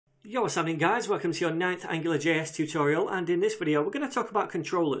Yo, what's happening guys? Welcome to your 9th AngularJS tutorial, and in this video we're going to talk about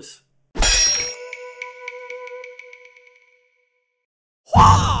controllers.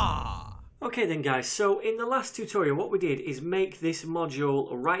 Okay then guys, so in the last tutorial what we did is make this module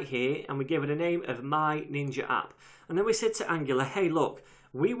right here and we gave it a name of My Ninja App. And then we said to Angular, hey look,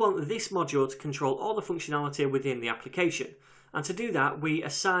 we want this module to control all the functionality within the application. And to do that, we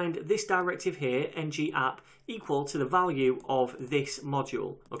assigned this directive here, ng-app, equal to the value of this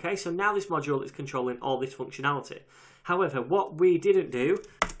module. Okay, so now this module is controlling all this functionality. However, what we didn't do,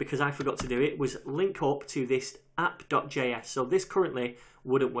 because I forgot to do it, was link up to this app.js. So this currently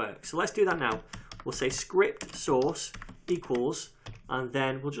wouldn't work. So let's do that now. We'll say script source equals, and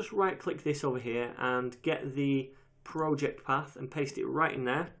then we'll just right click this over here and get the project path and paste it right in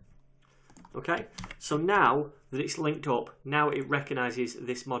there. Okay, so now that it's linked up, now it recognizes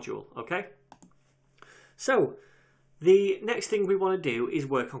this module. Okay, so the next thing we want to do is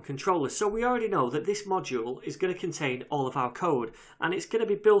work on controllers. So we already know that this module is going to contain all of our code, and it's going to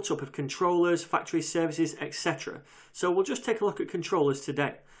be built up of controllers, factories, services, etc. So we'll just take a look at controllers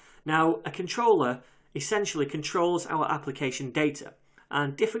today. Now, a controller essentially controls our application data,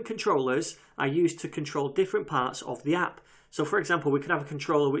 and different controllers are used to control different parts of the app. So for example, we could have a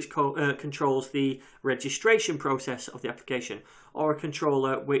controller which controls the registration process of the application, or a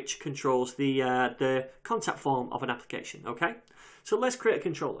controller which controls the contact form of an application, okay? So let's create a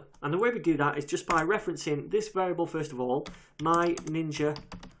controller. And the way we do that is just by referencing this variable first of all, my ninja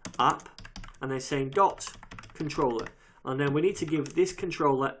app, and then saying dot controller. And then we need to give this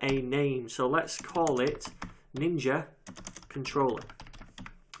controller a name. So let's call it ninja controller.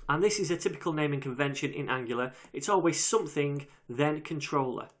 And this is a typical naming convention in Angular. It's always something, then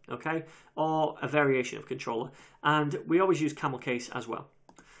controller, okay? Or a variation of controller. And we always use camel case as well.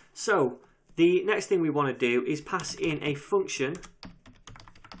 So the next thing we want to do is pass in a function.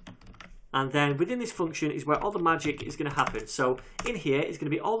 And then within this function is where all the magic is going to happen. So in here is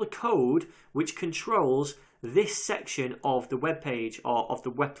going to be all the code which controls this section of the web page or of the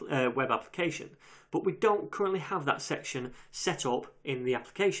web application. But we don't currently have that section set up in the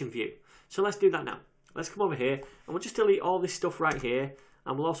application view. So let's do that now. Let's come over here and we'll just delete all this stuff right here,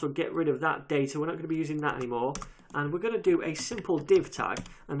 and we'll also get rid of that data. We're not going to be using that anymore. And we're going to do a simple div tag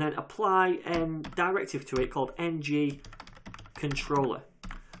and then apply a directive to it called ng controller.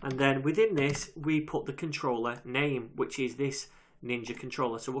 And then within this, we put the controller name, which is this Ninja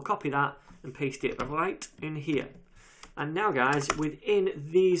controller. So we'll copy that and paste it right in here. And now guys, within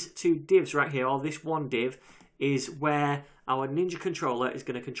these two divs right here, or this one div, is where our Ninja controller is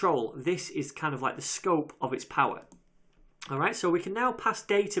going to control. This is kind of like the scope of its power. Alright, so we can now pass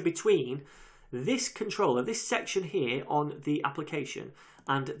data between this controller, this section here on the application,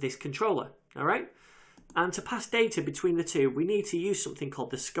 and this controller. Alright? And to pass data between the two, we need to use something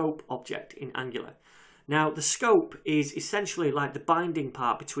called the scope object in Angular. Now, the scope is essentially like the binding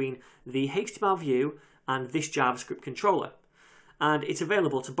part between the HTML view and this JavaScript controller. And it's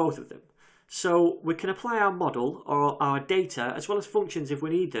available to both of them. So we can apply our model or our data, as well as functions if we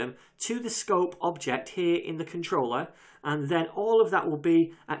need them, to the scope object here in the controller. And then all of that will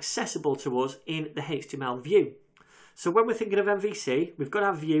be accessible to us in the HTML view. So when we're thinking of MVC, we've got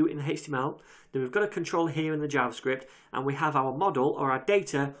our view in the HTML, then we've got a controller here in the JavaScript, and we have our model or our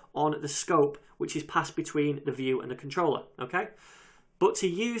data on the scope, which is passed between the view and the controller, okay? But to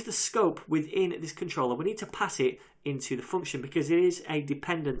use the scope within this controller, we need to pass it into the function because it is a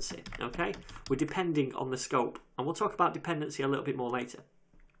dependency, okay? We're depending on the scope, and we'll talk about dependency a little bit more later.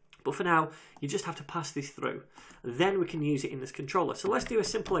 But for now, you just have to pass this through. Then we can use it in this controller. So let's do a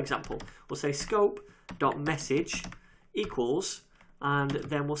simple example. We'll say scope.message equals, and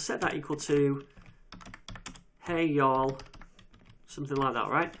then we'll set that equal to hey y'all, something like that,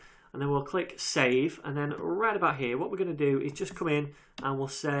 right? And then we'll click save, and then right about here what we're going to do is just come in and we'll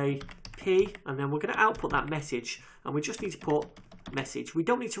say p, and then we're going to output that message, and we just need to put message. We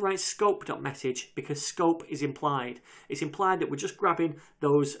don't need to write scope.message because scope is implied. It's implied that we're just grabbing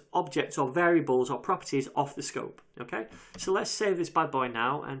those objects or variables or properties off the scope. Okay, so let's save this bad boy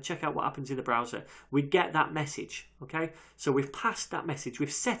now and check out what happens in the browser. We get that message. Okay, so we've passed that message,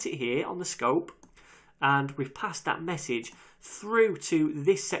 we've set it here on the scope, and we've passed that message through to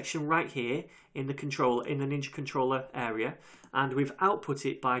this section right here in the controller, in the Ninja controller area, and we've output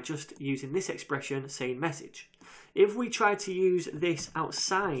it by just using this expression saying message. If we try to use this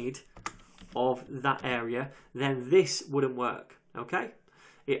outside of that area, then this wouldn't work, okay?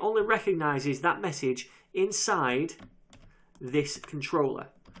 It only recognizes that message inside this controller,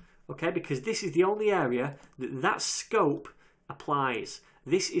 okay? Because this is the only area that that scope applies.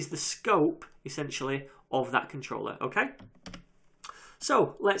 This is the scope, essentially, of that controller, okay?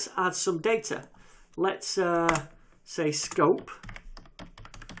 So let's add some data. Let's say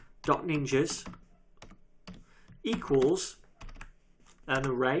scope.ninjas equals an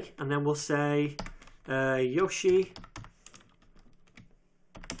array, and then we'll say Yoshi,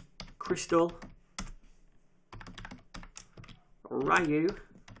 Crystal, Ryu,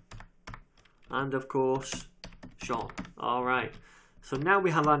 and of course Sean. All right, so now we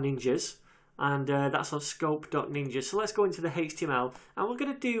have our ninjas, and that's on scope.ninjas. So let's go into the HTML, and we're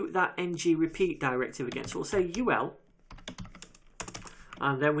going to do that ng repeat directive again. So we'll say ul,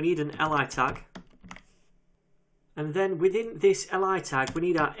 and then we need an li tag, and then within this li tag we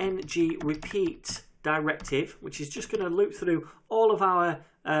need our ng repeat directive, which is just going to loop through all of our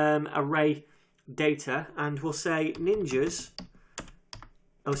array data, and we'll say ninja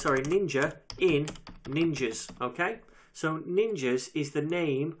in ninjas. Okay, so ninjas is the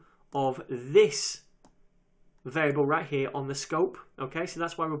name of this variable right here on the scope. Okay, so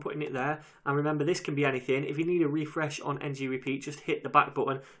that's why we're putting it there. And remember, this can be anything. If you need a refresh on ng repeat, just hit the back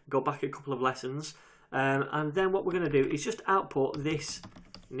button, go back a couple of lessons, and then what we're going to do is just output this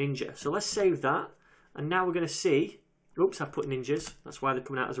ninja. So let's save that, and now we're going to see, oops, I've put ninjas, that's why they're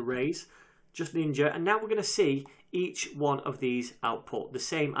coming out as arrays, just ninja, and now we're going to see each one of these output the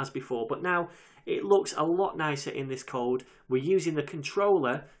same as before, but now it looks a lot nicer in this code. We're using the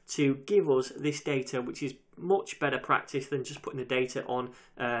controller to give us this data, which is much better practice than just putting the data on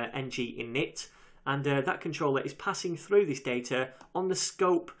ng init, and that controller is passing through this data on the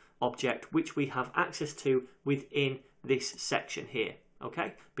scope object, which we have access to within this section here.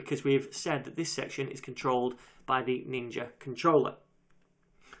 Okay, because we've said that this section is controlled by the Ninja controller.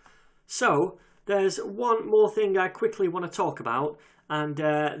 So there's one more thing I quickly want to talk about, and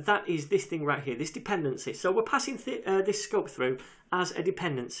that is this thing right here, this dependency. So we're passing this scope through as a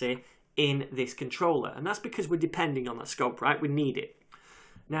dependency in this controller, and that's because we're depending on that scope, right? We need it.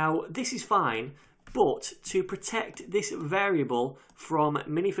 Now this is fine, but to protect this variable from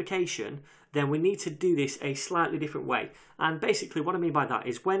minification, then we need to do this a slightly different way. And basically what I mean by that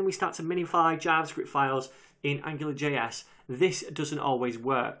is when we start to minify JavaScript files in AngularJS, this doesn't always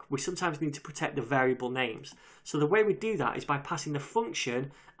work. We sometimes need to protect the variable names. So the way we do that is by passing the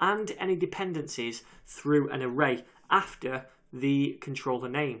function and any dependencies through an array after the controller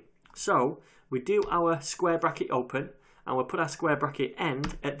name. So we do our square bracket open, and we'll put our square bracket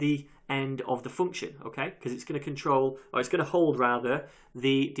end at the end of the function, okay? Because it's going to control, or it's going to hold rather,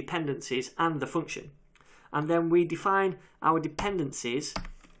 the dependencies and the function. And then we define our dependencies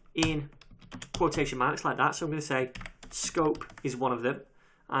in quotation marks like that. So I'm going to say scope is one of them,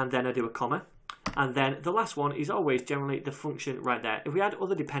 and then I do a comma. And then the last one is always generally the function right there. If we had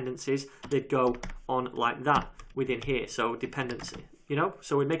other dependencies, they'd go on like that within here. So dependency, you know,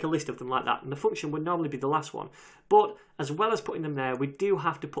 so we make a list of them like that, and the function would normally be the last one. But as well as putting them there, we do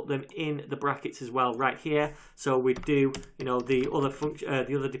have to put them in the brackets as well right here. So we do, you know, the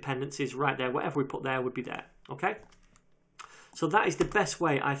other dependencies right there. Whatever we put there would be there. Okay. So that is the best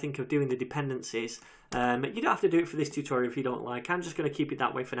way, I think, of doing the dependencies. You don't have to do it for this tutorial if you don't like. I'm just going to keep it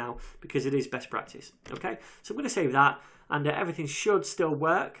that way for now because it is best practice. Okay, so I'm going to save that, and everything should still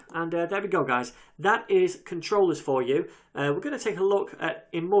work. And there we go, guys. That is controllers for you. We're going to take a look at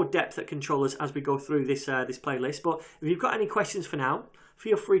in more depth at controllers as we go through this this playlist. But if you've got any questions for now,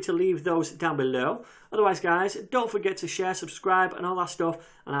 feel free to leave those down below. Otherwise, guys, don't forget to share, subscribe, and all that stuff.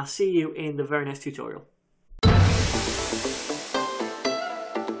 And I'll see you in the very next tutorial.